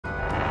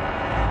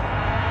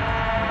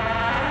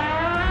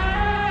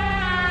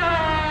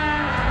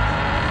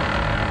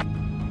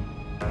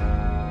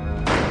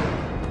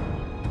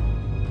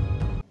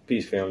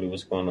Peace family,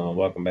 what's going on?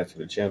 Welcome back to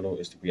the channel.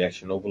 It's the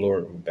Reaction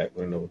Overlord. We're back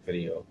with another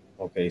video.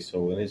 Okay,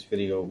 so in this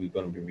video we're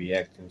going to be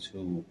reacting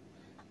to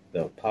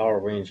the Power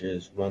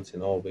Rangers Once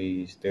and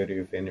Always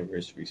 30th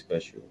Anniversary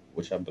Special,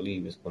 which I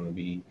believe is going to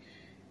be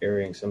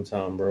airing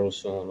sometime real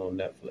soon on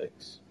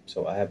Netflix.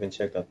 So I haven't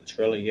checked out the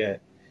trailer yet.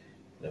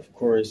 And of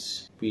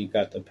course, we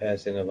got the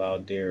passing of our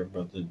dear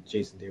brother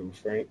Jason David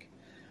Frank.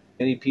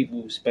 Many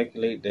people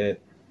speculate that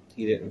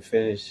he didn't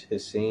finish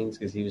his scenes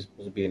because he was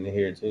supposed to be in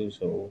here too,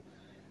 so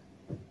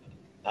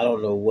I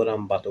don't know what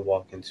I'm about to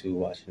walk into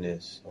watching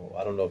this. So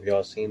I don't know if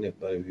y'all seen it,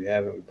 but if you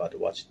haven't, we're about to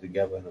watch it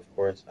together. And of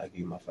course, I'll give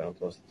you my final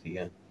thoughts at the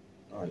end.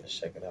 All right, let's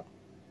check it out.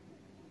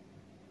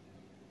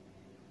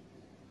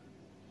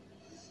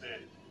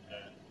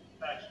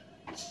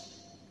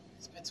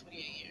 It's been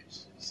 28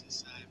 years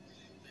since I've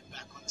been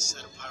back on the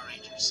set of Power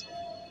Rangers.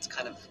 It's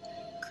kind of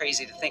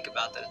crazy to think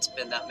about that it's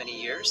been that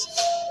many years.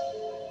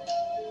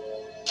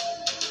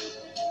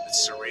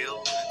 It's surreal,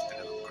 and it's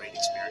been a great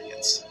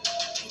experience.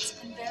 It's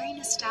been very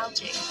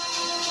nostalgic.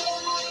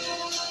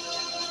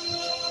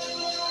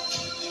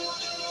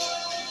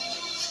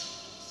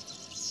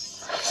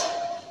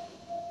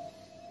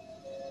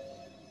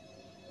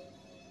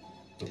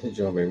 This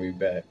joint made me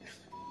back.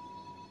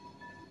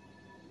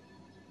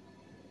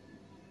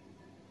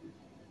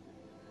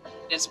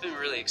 It's been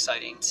really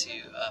exciting to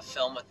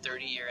film a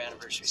 30-year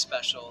anniversary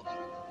special.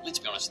 Let's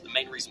be honest, the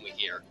main reason we're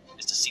here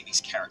is to see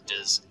these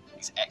characters,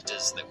 these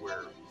actors that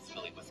we're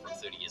familiar with from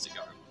 30 years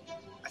ago.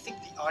 I think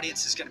the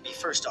audience is going to be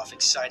first off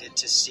excited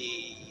to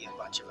see a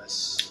bunch of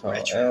us Oh,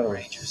 retro Elf.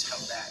 Rangers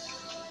come back.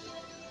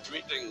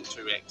 Directing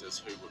two actors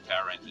who were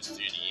Power Rangers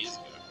 30 years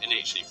ago, and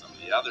actually from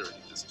the other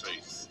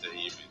industry,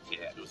 Steve and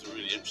Kat, it was a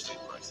really interesting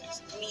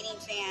process. Meeting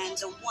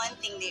fans, the one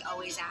thing they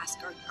always ask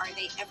are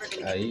they ever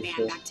going to get the Aisha.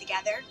 band back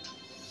together?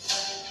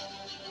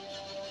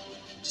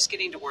 Just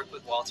getting to work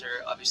with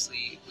Walter,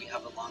 obviously we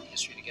have a long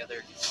history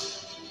together.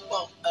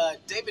 Well,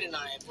 David and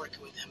I have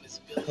working with him as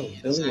Billy.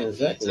 Oh, Billy and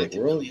Zach look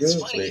real Billy. It's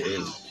good funny for their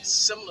how age.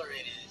 similar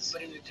it is,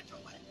 but in a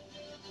different way.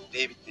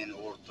 David and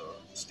Walter,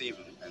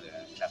 Steven and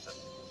Catherine,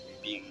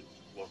 we've been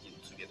working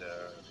together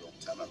a long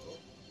time ago.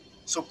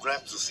 So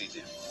glad to see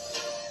them.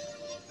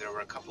 There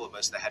were a couple of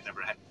us that had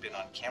never been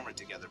on camera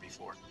together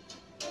before.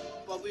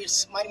 Well, we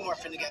were Mighty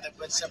Morphin together,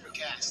 but separate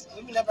cast.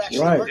 We never actually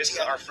Right. worked This is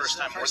together. our first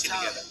time working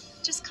together.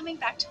 Just coming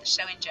back to the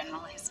show in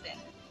general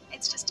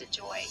it's just a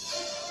joy.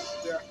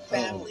 We're a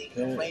family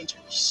Okay. of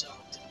Rangers, so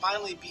to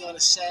finally be on a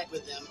set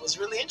with them was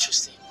really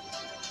interesting.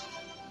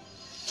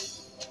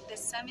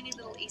 There's so many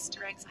little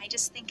Easter eggs. I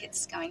just think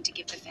it's going to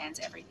give the fans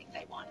everything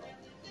they want.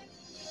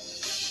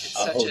 It's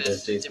I hope such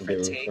that's a Jason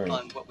different David take Frank.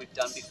 on what we've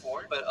done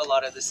before, but a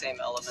lot of the same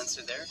elements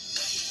are there.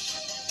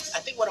 I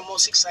think what I'm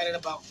most excited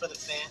about for the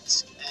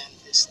fans and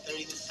this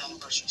 30th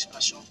anniversary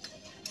special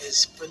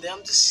is for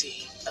them to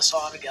see us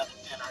all together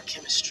and our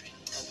chemistry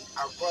and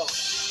our growth.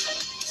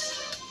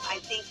 I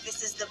think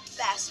this is the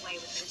best way we're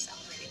going to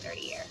celebrate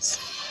 30 years.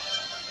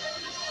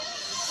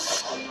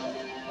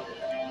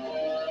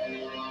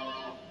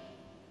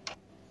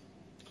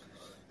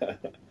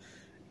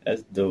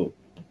 That's dope.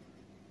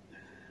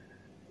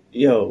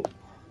 Yo,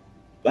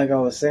 like I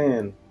was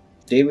saying,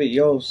 David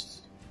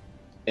Yost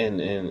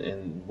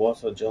and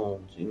Walter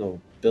Jones, you know,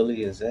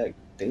 Billy and Zach,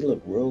 they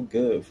look real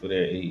good for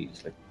their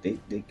age. Like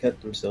they cut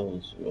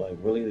themselves like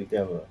really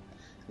together.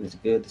 And it's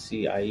good to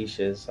see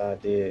Aisha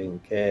inside there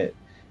and Kat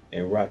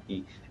and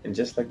Rocky. And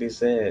just like they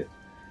said,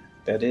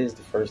 that is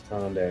the first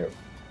time that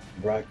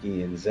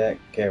Rocky and Zach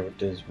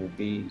characters will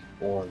be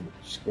on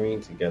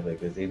screen together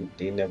because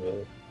they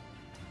never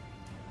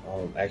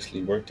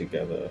actually worked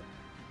together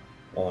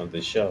on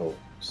the show.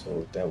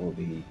 So that would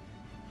be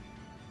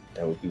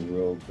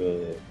real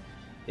good.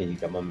 And you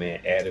got my man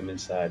Adam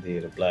inside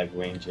there, the Black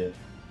Ranger,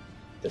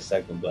 the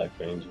second Black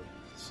Ranger.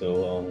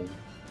 So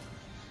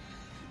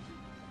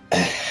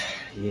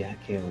yeah, I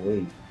can't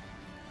wait.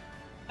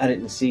 I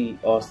didn't see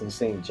Austin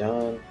St.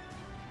 John.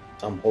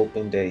 I'm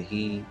hoping that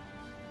he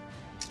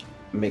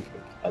make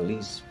at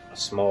least a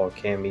small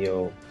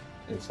cameo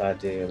inside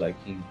there like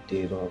he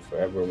did on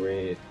Forever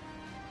Red.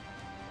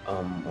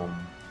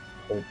 I'm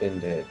hoping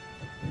that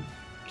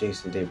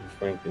Jason David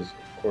Frank is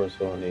of course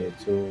on there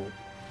too.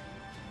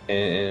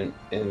 And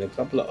a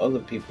couple of other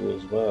people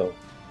as well.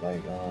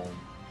 Like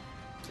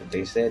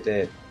they said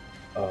that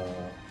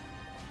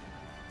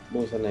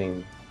what was her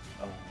name?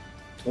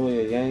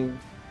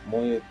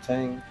 Moya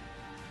Tang,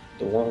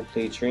 the one who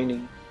played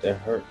Trini, that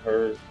her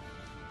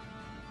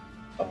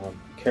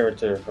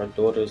character, her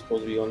daughter is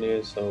supposed to be on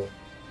there, so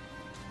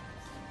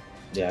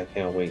yeah, I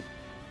can't wait.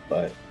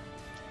 But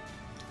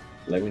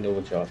let me know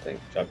what y'all think.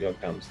 Drop your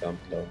comments down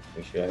below.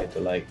 Make sure y'all hit the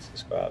like,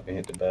 subscribe, and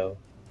hit the bell.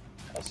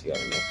 I'll see y'all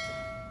in the next one.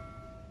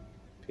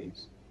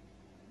 Peace.